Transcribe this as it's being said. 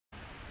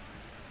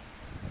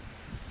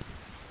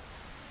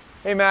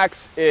Hey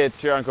Max,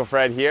 it's your Uncle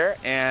Fred here,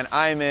 and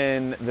I'm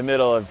in the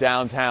middle of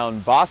downtown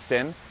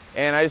Boston,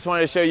 and I just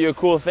wanted to show you a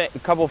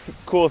couple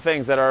cool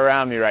things that are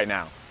around me right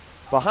now.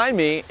 Behind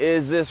me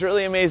is this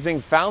really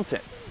amazing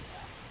fountain.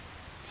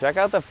 Check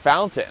out the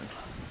fountain.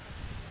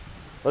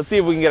 Let's see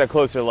if we can get a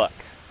closer look.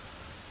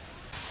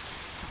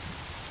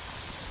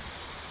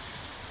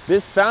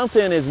 This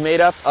fountain is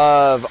made up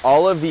of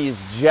all of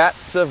these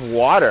jets of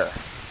water.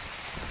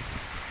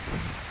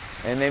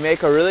 And they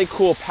make a really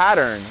cool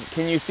pattern.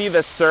 Can you see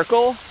the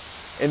circle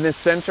in the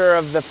center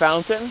of the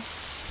fountain?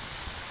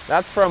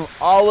 That's from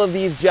all of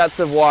these jets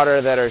of water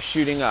that are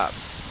shooting up.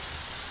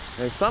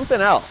 There's something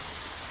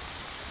else.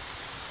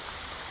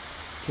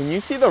 Can you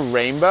see the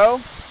rainbow?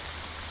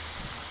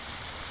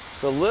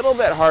 It's a little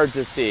bit hard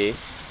to see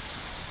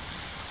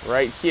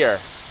right here.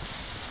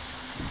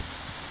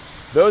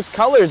 Those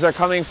colors are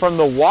coming from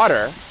the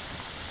water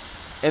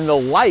and the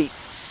light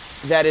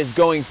that is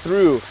going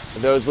through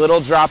those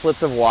little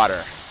droplets of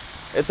water.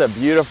 It's a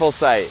beautiful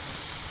sight.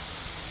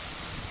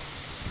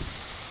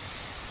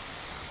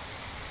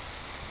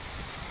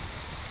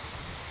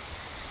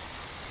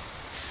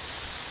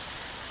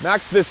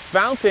 Max, this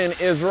fountain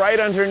is right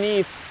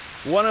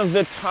underneath one of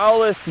the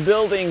tallest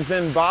buildings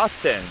in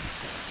Boston.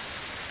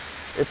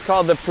 It's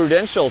called the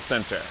Prudential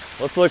Center.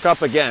 Let's look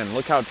up again.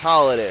 Look how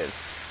tall it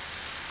is.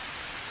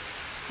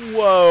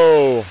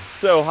 Whoa,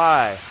 so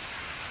high.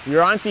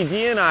 Your Auntie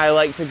Dee and I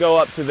like to go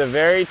up to the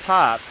very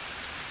top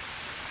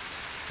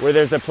where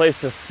there's a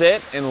place to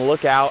sit and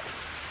look out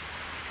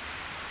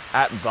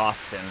at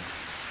Boston.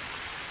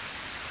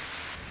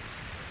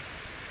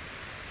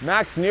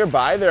 Max,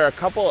 nearby there are a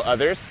couple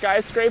other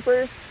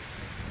skyscrapers,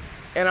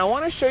 and I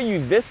want to show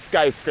you this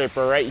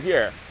skyscraper right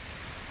here.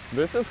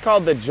 This is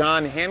called the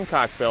John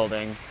Hancock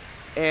Building,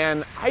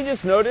 and I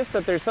just noticed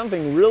that there's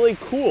something really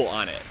cool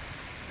on it.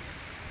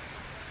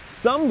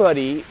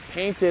 Somebody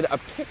painted a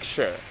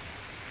picture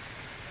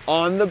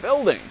on the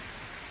building.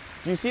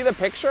 Do you see the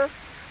picture?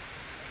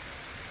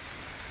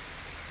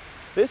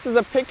 This is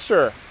a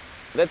picture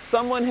that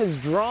someone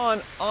has drawn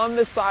on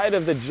the side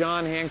of the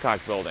John Hancock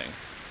Building.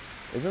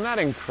 Isn't that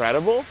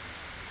incredible?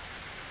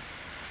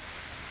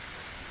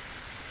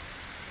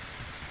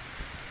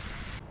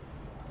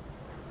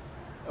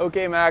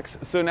 Okay, Max,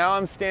 so now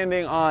I'm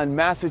standing on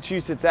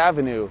Massachusetts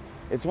Avenue.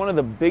 It's one of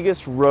the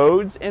biggest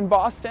roads in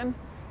Boston.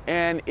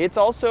 And it's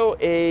also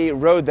a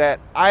road that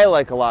I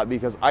like a lot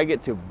because I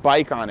get to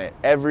bike on it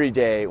every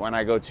day when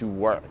I go to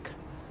work.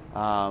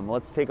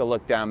 Let's take a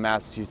look down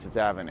Massachusetts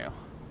Avenue.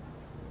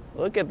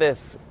 Look at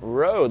this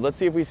road. Let's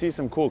see if we see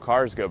some cool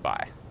cars go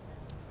by.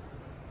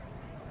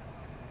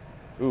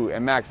 Ooh,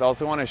 and Max, I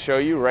also want to show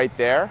you right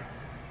there.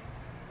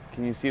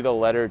 Can you see the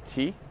letter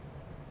T?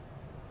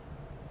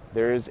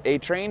 There's a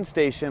train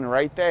station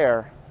right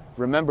there.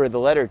 Remember, the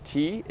letter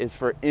T is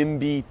for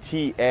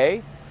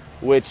MBTA,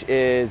 which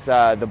is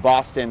the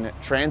Boston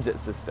Transit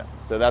System.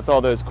 So that's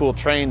all those cool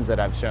trains that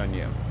I've shown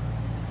you.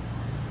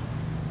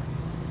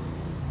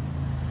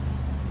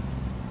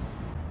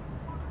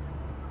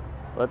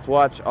 Let's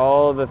watch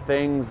all the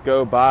things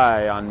go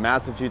by on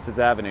Massachusetts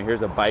Avenue.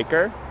 Here's a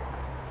biker,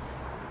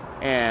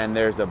 and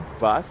there's a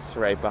bus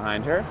right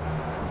behind her.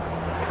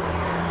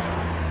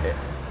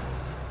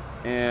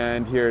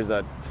 And here's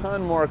a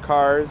ton more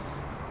cars.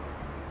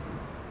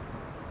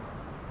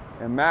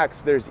 And Max,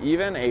 there's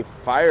even a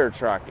fire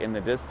truck in the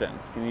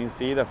distance. Can you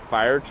see the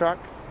fire truck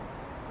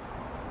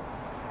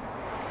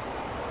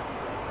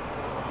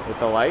with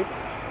the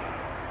lights?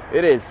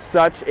 It is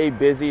such a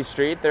busy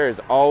street. There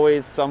is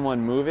always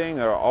someone moving.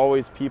 There are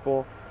always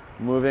people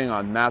moving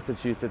on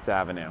Massachusetts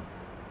Avenue.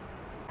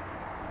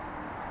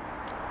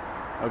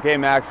 Okay,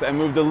 Max, I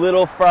moved a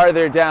little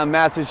farther down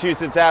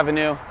Massachusetts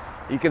Avenue.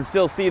 You can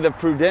still see the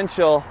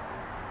Prudential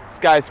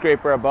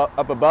skyscraper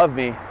up above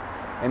me.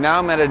 And now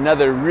I'm at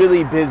another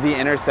really busy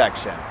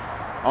intersection.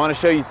 I want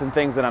to show you some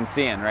things that I'm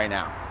seeing right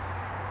now.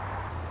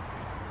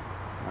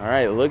 All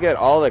right, look at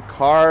all the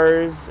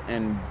cars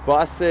and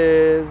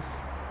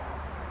buses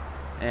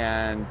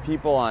and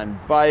people on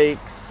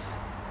bikes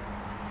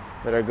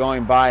that are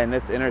going by in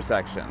this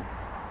intersection.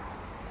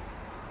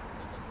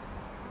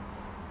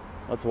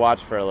 Let's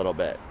watch for a little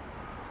bit.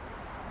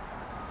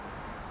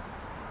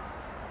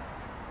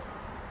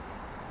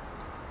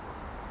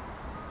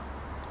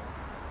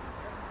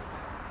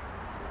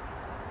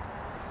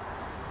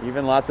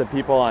 Even lots of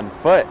people on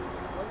foot.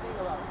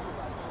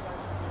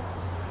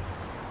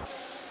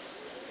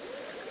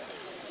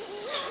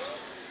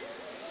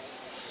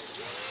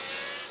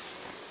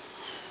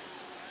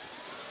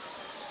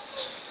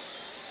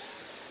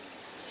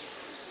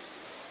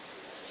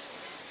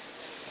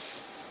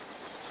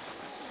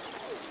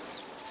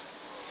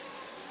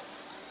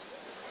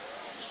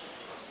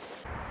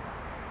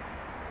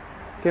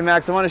 Okay,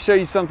 Max, I want to show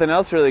you something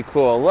else really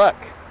cool. Look.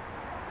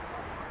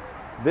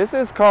 This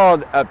is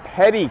called a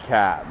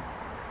pedicab.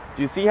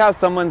 Do you see how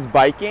someone's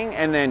biking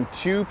and then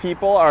two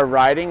people are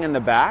riding in the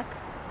back?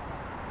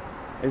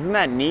 Isn't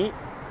that neat?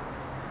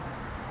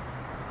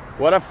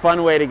 What a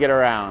fun way to get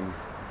around.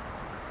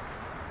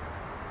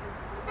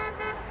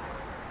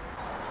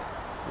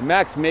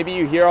 Max, maybe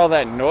you hear all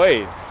that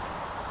noise.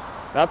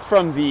 That's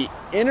from the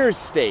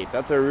interstate.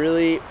 That's a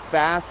really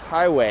fast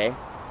highway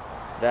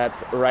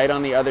that's right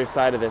on the other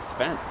side of this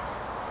fence.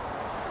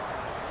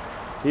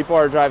 People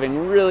are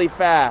driving really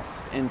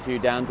fast into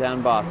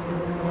downtown Boston.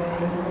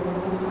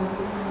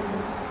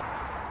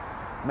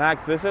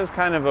 Max, this is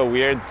kind of a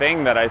weird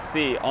thing that I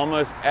see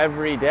almost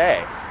every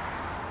day.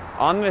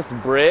 On this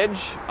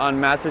bridge on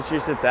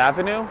Massachusetts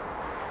Avenue,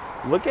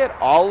 look at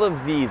all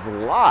of these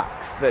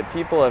locks that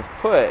people have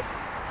put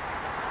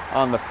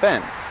on the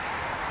fence.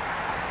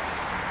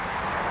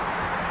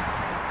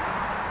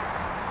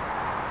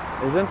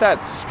 Isn't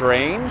that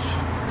strange?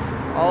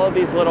 All of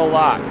these little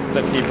locks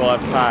that people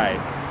have tied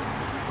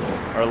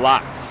or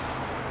locked.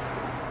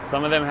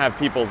 Some of them have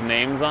people's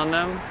names on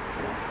them.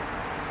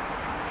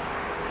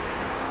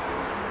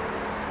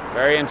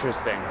 Very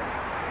interesting.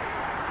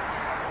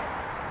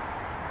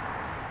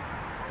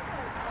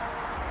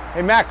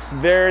 Hey Max,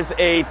 there's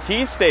a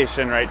T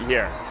station right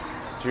here.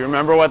 Do you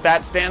remember what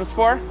that stands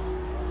for?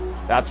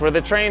 That's where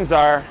the trains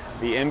are,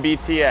 the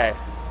MBTA.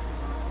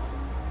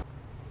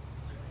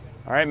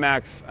 All right,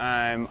 Max,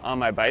 I'm on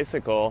my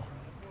bicycle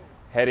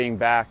heading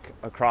back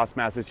across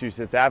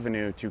Massachusetts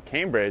Avenue to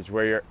Cambridge,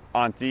 where your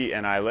auntie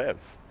and I live.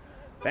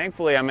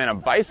 Thankfully, I'm in a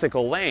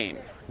bicycle lane.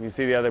 You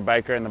see the other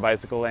biker in the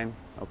bicycle lane?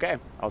 Okay,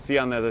 I'll see you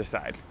on the other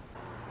side.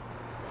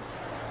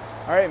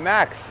 All right,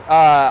 Max,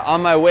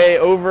 on my way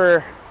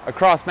over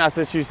across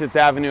Massachusetts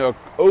Avenue,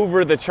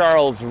 over the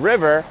Charles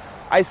River,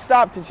 I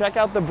stopped to check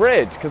out the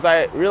bridge because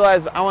I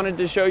realized I wanted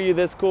to show you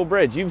this cool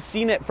bridge. You've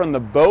seen it from the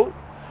boat,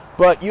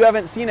 but you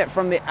haven't seen it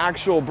from the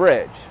actual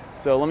bridge.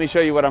 So let me show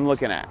you what I'm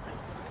looking at.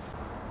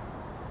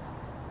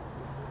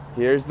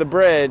 Here's the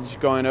bridge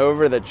going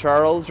over the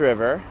Charles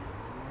River.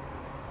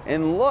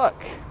 And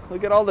look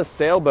at all the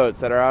sailboats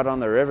that are out on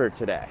the river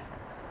today.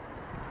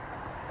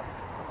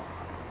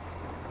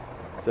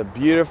 It's a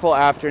beautiful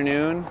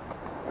afternoon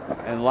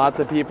and lots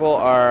of people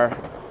are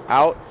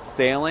out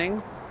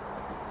sailing.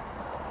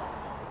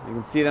 You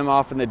can see them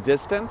off in the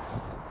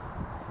distance.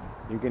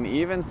 You can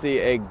even see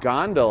a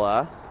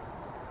gondola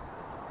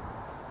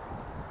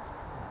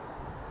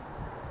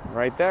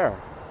right there.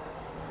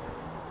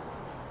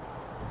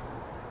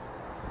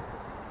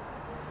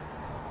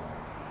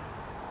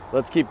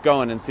 Let's keep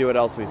going and see what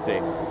else we see.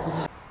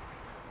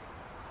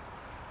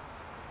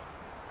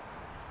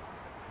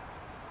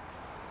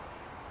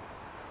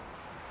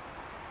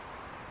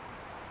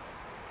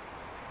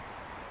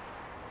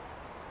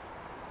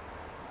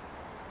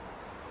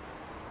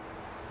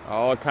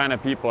 All kind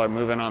of people are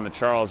moving on the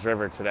Charles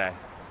River today.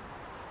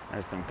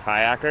 There's some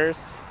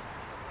kayakers.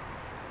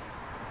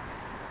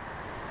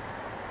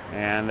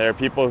 And there are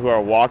people who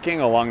are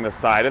walking along the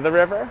side of the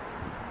river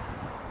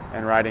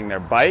and riding their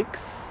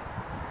bikes.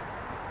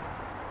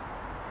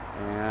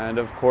 And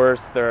of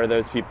course, there are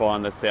those people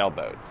on the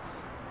sailboats.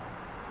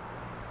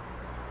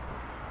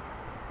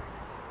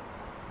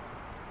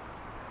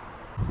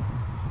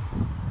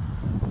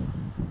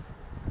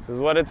 This is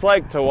what it's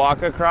like to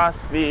walk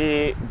across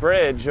the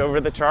bridge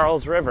over the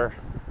Charles River.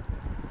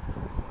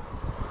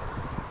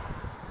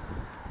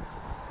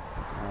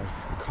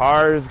 There's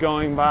cars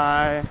going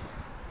by,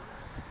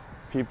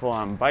 people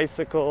on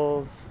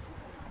bicycles,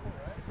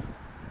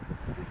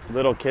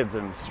 little kids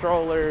in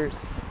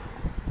strollers,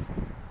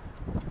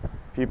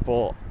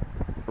 people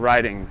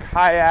riding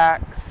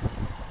kayaks,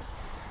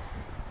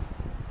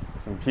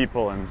 some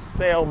people in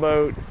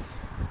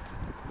sailboats,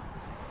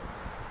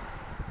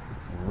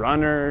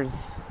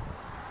 runners.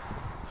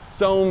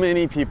 So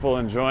many people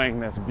enjoying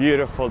this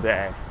beautiful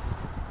day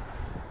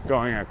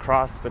going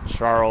across the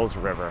Charles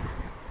River.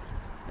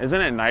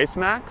 Isn't it nice,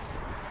 Max?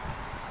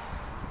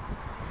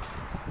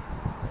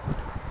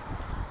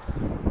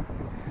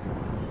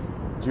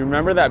 Do you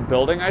remember that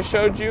building I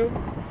showed you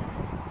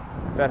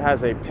that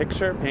has a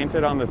picture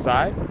painted on the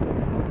side?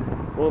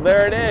 Well,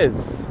 there it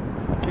is.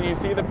 Can you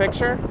see the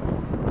picture?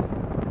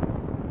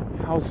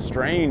 How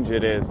strange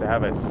it is to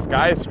have a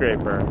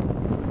skyscraper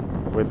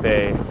with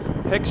a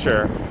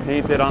picture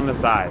painted on the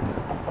side.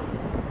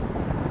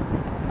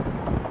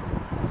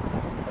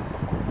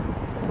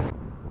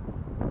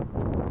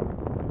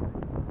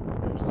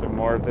 There's some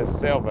more of this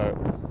sailboat.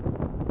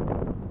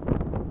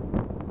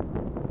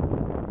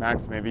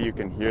 Max, maybe you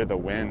can hear the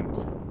wind.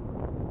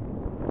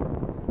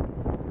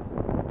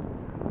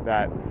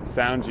 That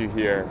sound you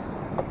hear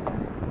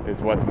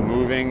is what's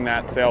moving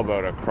that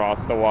sailboat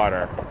across the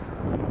water.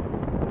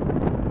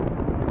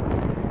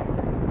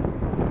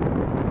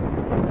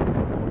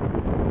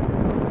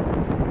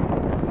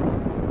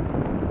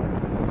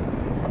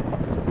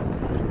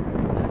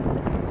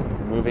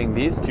 Moving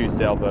these two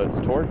sailboats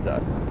towards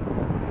us.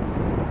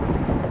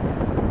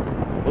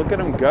 Look at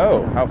them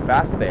go, how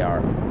fast they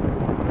are.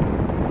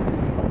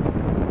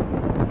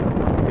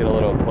 Let's get a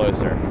little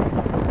closer.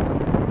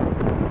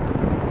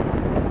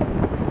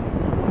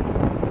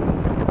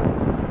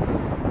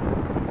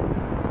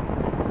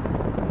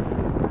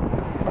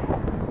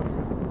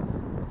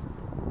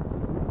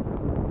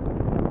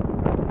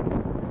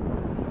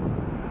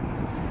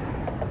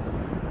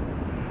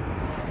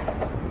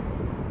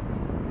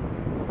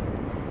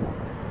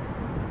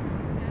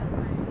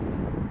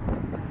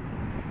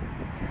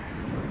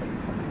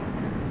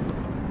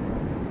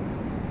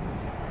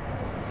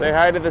 Say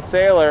hi to the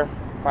sailor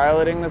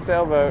piloting the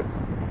sailboat.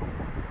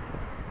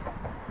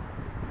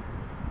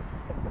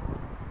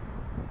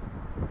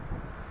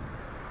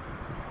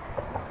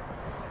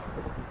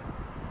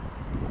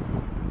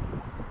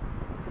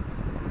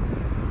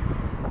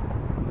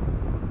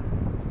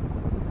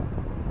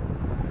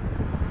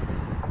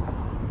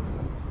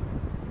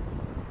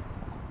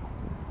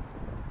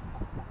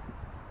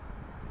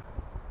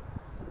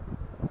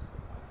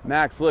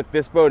 Max, look,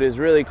 this boat is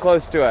really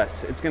close to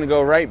us. It's gonna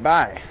go right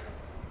by.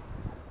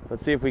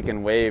 Let's see if we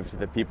can wave to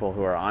the people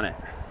who are on it.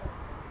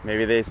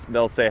 Maybe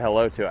they'll say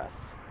hello to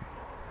us. Oh,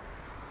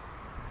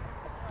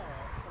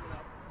 it's coming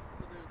up.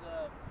 So there's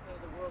kind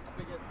of the world's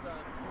biggest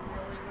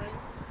canoeing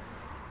race.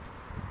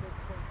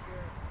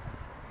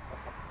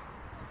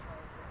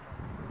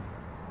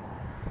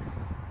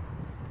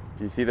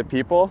 Do you see the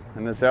people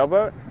in the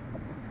sailboat?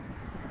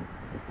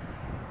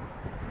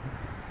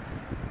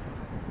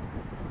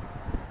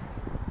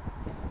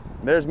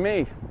 There's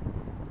me.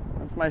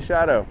 That's my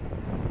shadow.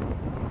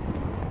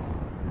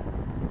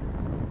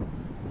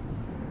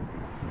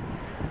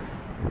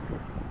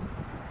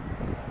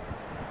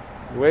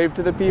 Wave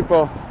to the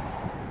people.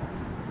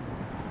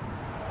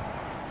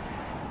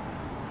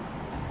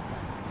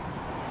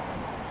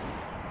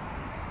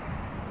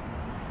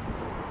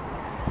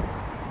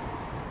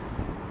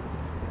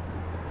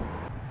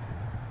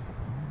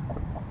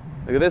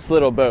 Look at this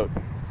little boat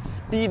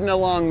speeding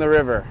along the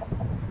river.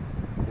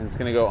 And it's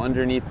gonna go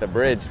underneath the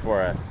bridge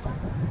for us.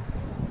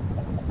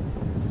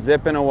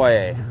 Zipping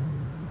away.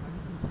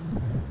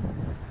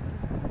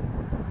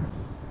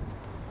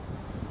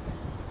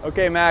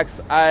 Okay,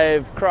 Max,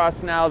 I've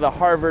crossed now the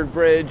Harvard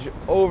Bridge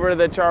over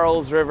the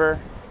Charles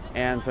River,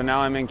 and so now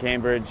I'm in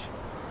Cambridge,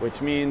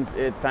 which means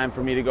it's time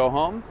for me to go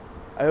home.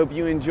 I hope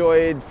you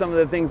enjoyed some of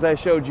the things I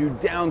showed you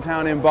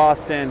downtown in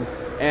Boston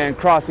and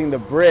crossing the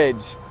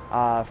bridge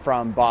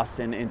from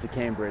Boston into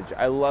Cambridge.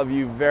 I love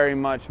you very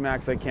much,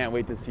 Max. I can't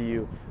wait to see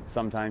you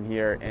sometime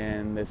here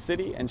in this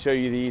city and show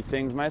you these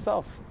things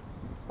myself.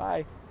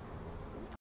 Bye.